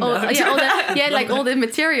these all the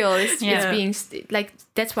material is being like,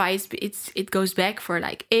 that's why it goes back for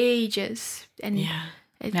like ages. And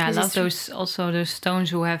I love those stones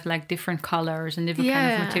who have like different colors and different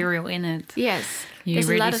kind of material in it. Yes, there's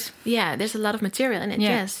a lot of material in it.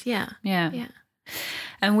 Yes, yeah.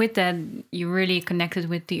 And with that, you really connected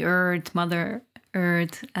with the earth, Mother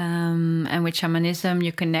Earth, and with shamanism,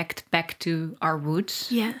 you connect back to our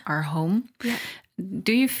roots, our home.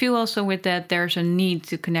 Do you feel also with that there's a need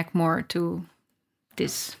to connect more to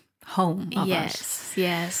this home of us.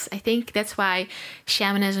 Yes. I think that's why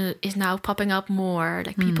shamanism is now popping up more.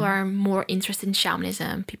 Like people are more interested in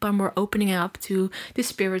shamanism. People are more opening up to the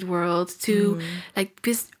spirit world, to like,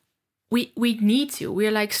 because we need to.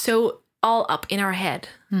 We're like so all up in our head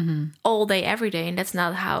all day, every day. And that's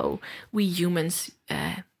not how we humans,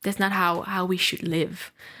 that's not how we should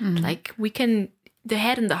live. Like we can, the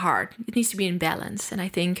head and the heart, it needs to be in balance. And I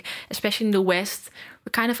think, especially in the West,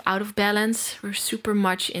 we're kind of out of balance. We're super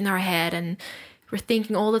much in our head and we're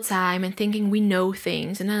thinking all the time and thinking we know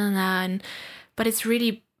things and but it's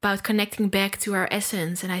really about connecting back to our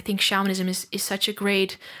essence. And I think shamanism is such a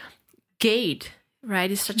great gate,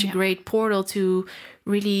 right? It's such a great portal to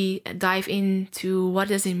really dive into what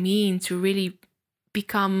does it mean to really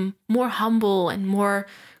become more humble and more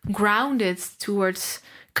grounded towards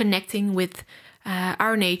connecting with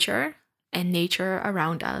our nature and nature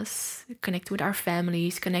around us, connect with our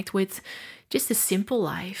families, connect with just a simple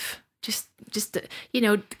life, just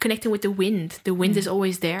connecting with the wind. The wind is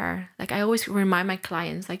always there. Like I always remind my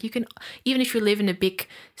clients, like you can, even if you live in a big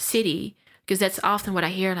city, because that's often what I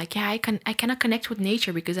hear, like, I cannot connect with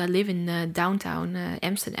nature because I live in downtown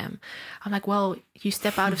Amsterdam. I'm like, well, you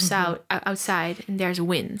step out of outside and there's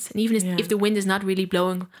wind. And even if the wind is not really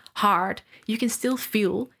blowing hard, you can still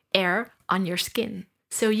feel air on your skin.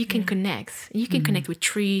 So you can connect. You can connect with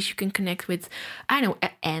trees. You can connect with,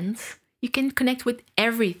 ants. You can connect with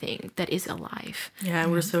everything that is alive. Yeah,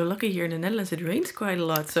 and we're so lucky here in the Netherlands. It rains quite a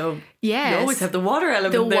lot, so you always have the water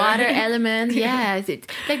element. The water element,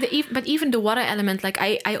 but even the water element, like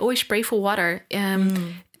I always pray for water.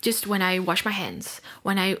 Just when I wash my hands,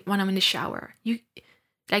 when I'm in the shower,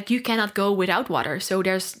 you cannot go without water. So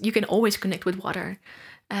you can always connect with water.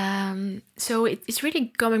 So it's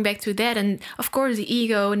really coming back to that. And of course, the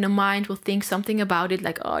ego and the mind will think something about it,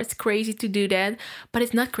 like, oh, it's crazy to do that. But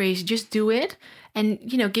it's not crazy. Just do it. And,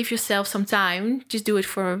 give yourself some time. Just do it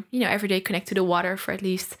for, every day, connect to the water for at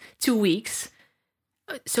least 2 weeks.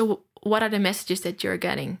 So what are the messages that you're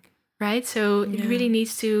getting? Right? So it really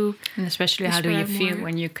needs to... And especially how do you feel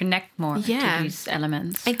when you connect more to these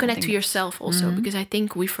elements? And connect to yourself also, because I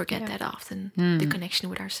think we forget that often, the connection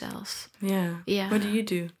with ourselves. Yeah. What do you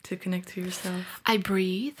do to connect to yourself? I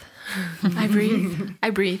breathe. I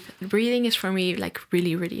breathe. Breathing is for me like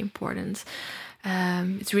really, really important.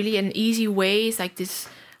 It's really an easy way. It's like this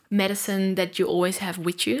medicine that you always have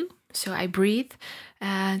with you. So I breathe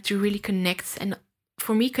to really connect. And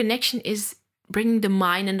for me, connection is bringing the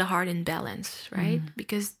mind and the heart in balance, right?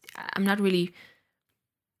 Because I'm not really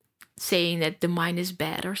saying that the mind is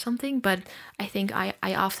bad or something, but I think I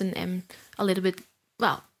often am a little bit,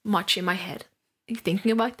 much in my head,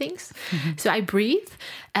 thinking about things. So I breathe.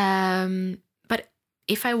 But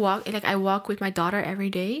if I walk with my daughter every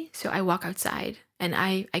day, so I walk outside and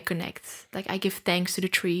I connect. Like I give thanks to the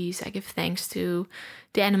trees. I give thanks to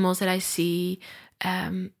the animals that I see.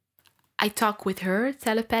 I talk with her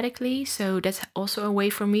telepathically, so that's also a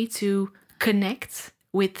way for me to connect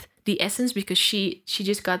with the essence, because she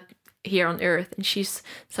just got here on Earth and she's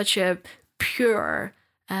such a pure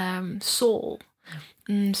soul.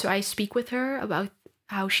 So I speak with her about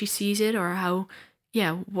how she sees it, or how,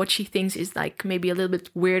 what she thinks is like maybe a little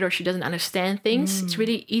bit weird, or she doesn't understand things. It's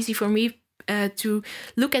really easy for me to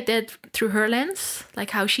look at that through her lens,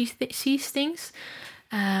 like how she sees things.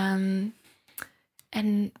 And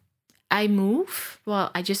I move.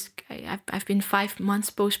 Well, I've been 5 months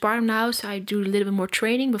postpartum now, so I do a little bit more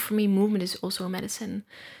training. But for me, movement is also a medicine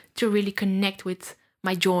to really connect with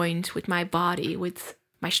my joints, with my body, with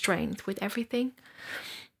my strength, with everything.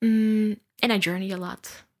 And I journey a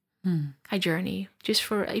lot. I journey just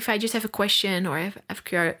for if I just have a question, or I have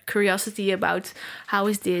curiosity about how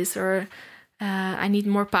is this, or I need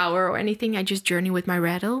more power or anything. I just journey with my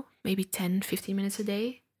rattle, maybe 10, 15 minutes a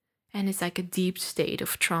day. And it's like a deep state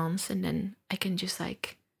of trance. And then I can just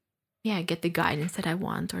get the guidance that I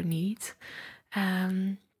want or need.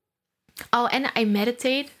 And I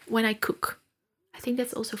meditate when I cook. I think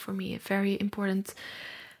that's also for me a very important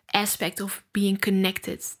aspect of being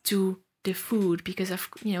connected to the food, because I've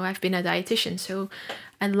been a dietitian. So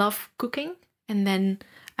I love cooking. And then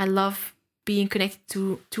I love being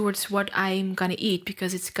connected towards what I'm going to eat,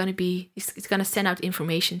 because it's going to send out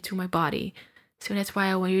information to my body. So that's why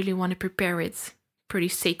I really want to prepare it pretty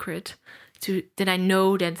sacred, that I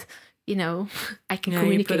know that, I can communicate with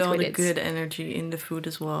it. You put all the good energy in the food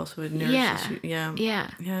as well, so it nourishes you. Yeah,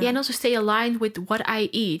 and also stay aligned with what I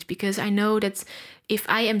eat, because I know that if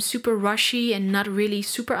I am super rushy and not really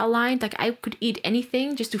super aligned, like I could eat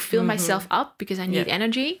anything just to fill myself up because I need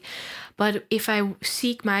energy. But if I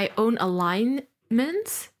seek my own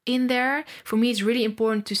alignment, in there, for me, it's really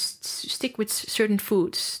important to stick with certain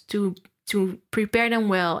foods, to prepare them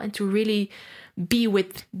well, and to really be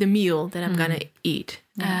with the meal that I'm gonna eat.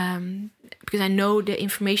 Because I know the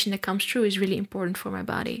information that comes through is really important for my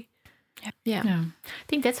body. Yeah. I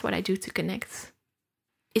think that's what I do to connect.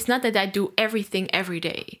 It's not that I do everything every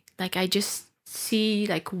day. Like I just see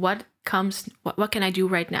like what can I do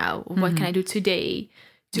right now? What can I do today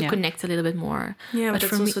to connect a little bit more? Yeah, but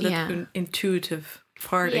that's also that intuitive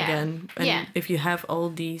part again. And if you have all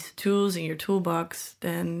these tools in your toolbox,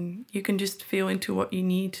 then you can just feel into what you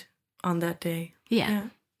need on that day. Yeah.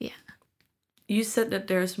 You said that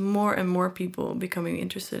there's more and more people becoming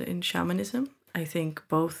interested in shamanism. I think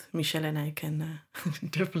both Michelle and I can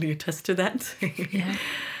definitely attest to that.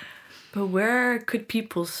 But where could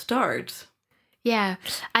people start? Yeah,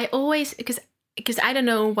 I always, because I don't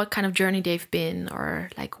know what kind of journey they've been or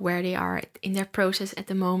like where they are in their process at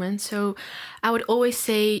the moment. So I would always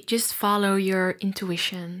say just follow your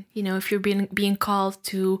intuition. You know, if you're being called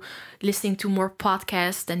to listening to more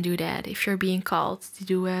podcasts, then do that. If you're being called to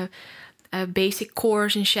do a basic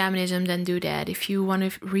course in shamanism, then do that. If you want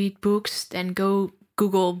to read books, then go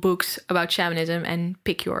Google books about shamanism and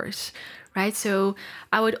pick yours, right? So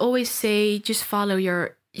I would always say just follow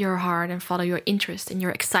your heart and follow your interest and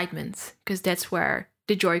your excitement, because that's where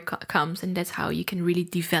the joy comes, and that's how you can really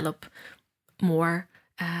develop more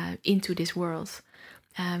into this world.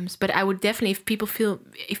 But I would definitely, if people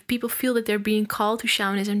feel that they're being called to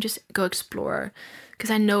shamanism, just go explore, because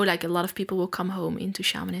I know like a lot of people will come home into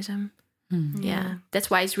shamanism. Yeah, that's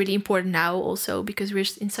why it's really important now also, because we're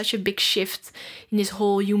in such a big shift in this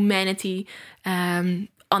whole humanity on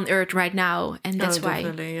Earth right now, and that's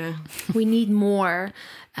why we need more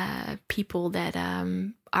people that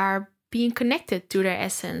are being connected to their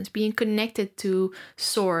essence, being connected to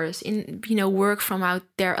source, work from out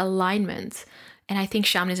their alignment. And I think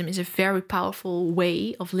shamanism is a very powerful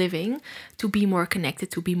way of living to be more connected,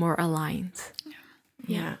 to be more aligned.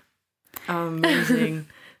 Yeah. Amazing.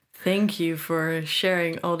 Thank you for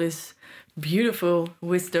sharing all this beautiful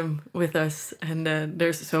wisdom with us. And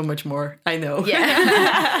there's so much more, I know.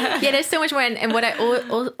 Yeah, there's so much more. And what I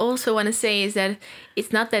also want to say is that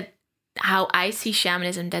it's not that how I see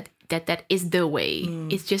shamanism that is the way.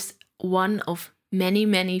 It's just one of many,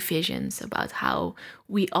 many visions about how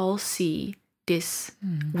we all see this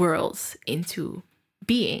world into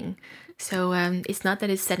being. So it's not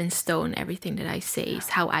that it's set in stone, everything that I say. It's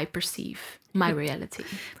how I perceive my reality.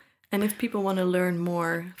 And if people want to learn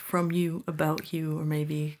more from you, about you, or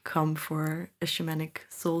maybe come for a shamanic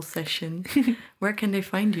soul session, where can they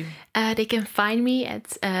find you? They can find me at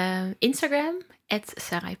Instagram at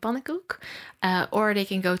Sarai Pannenkoek, or they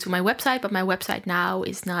can go to my website, but my website now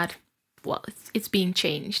is not, well, it's being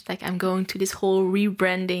changed. Like I'm going to this whole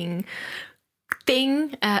rebranding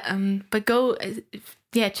thing, but go...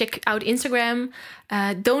 check out Instagram.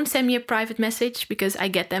 Don't send me a private message, because I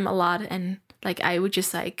get them a lot, and like I would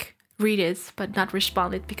just like read it but not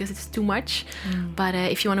respond it because it's too much. But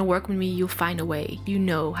if you want to work with me, you'll find a way. You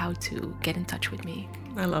know how to get in touch with me.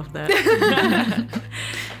 I love that.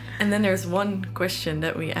 And then there's one question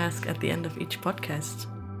that we ask at the end of each podcast.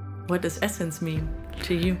 What does essence mean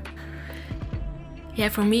to you? Yeah,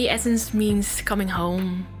 for me, essence means coming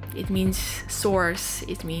home. It means source.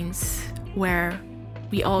 It means where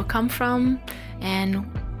we all come from, and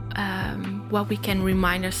what we can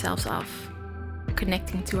remind ourselves of,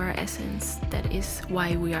 connecting to our essence. That is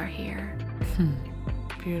why we are here.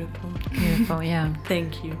 Beautiful, yeah.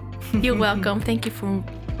 Thank you. You're welcome. Thank you for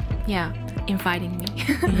inviting me.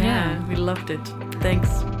 Yeah, we loved it. Thanks.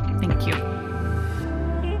 Thank you.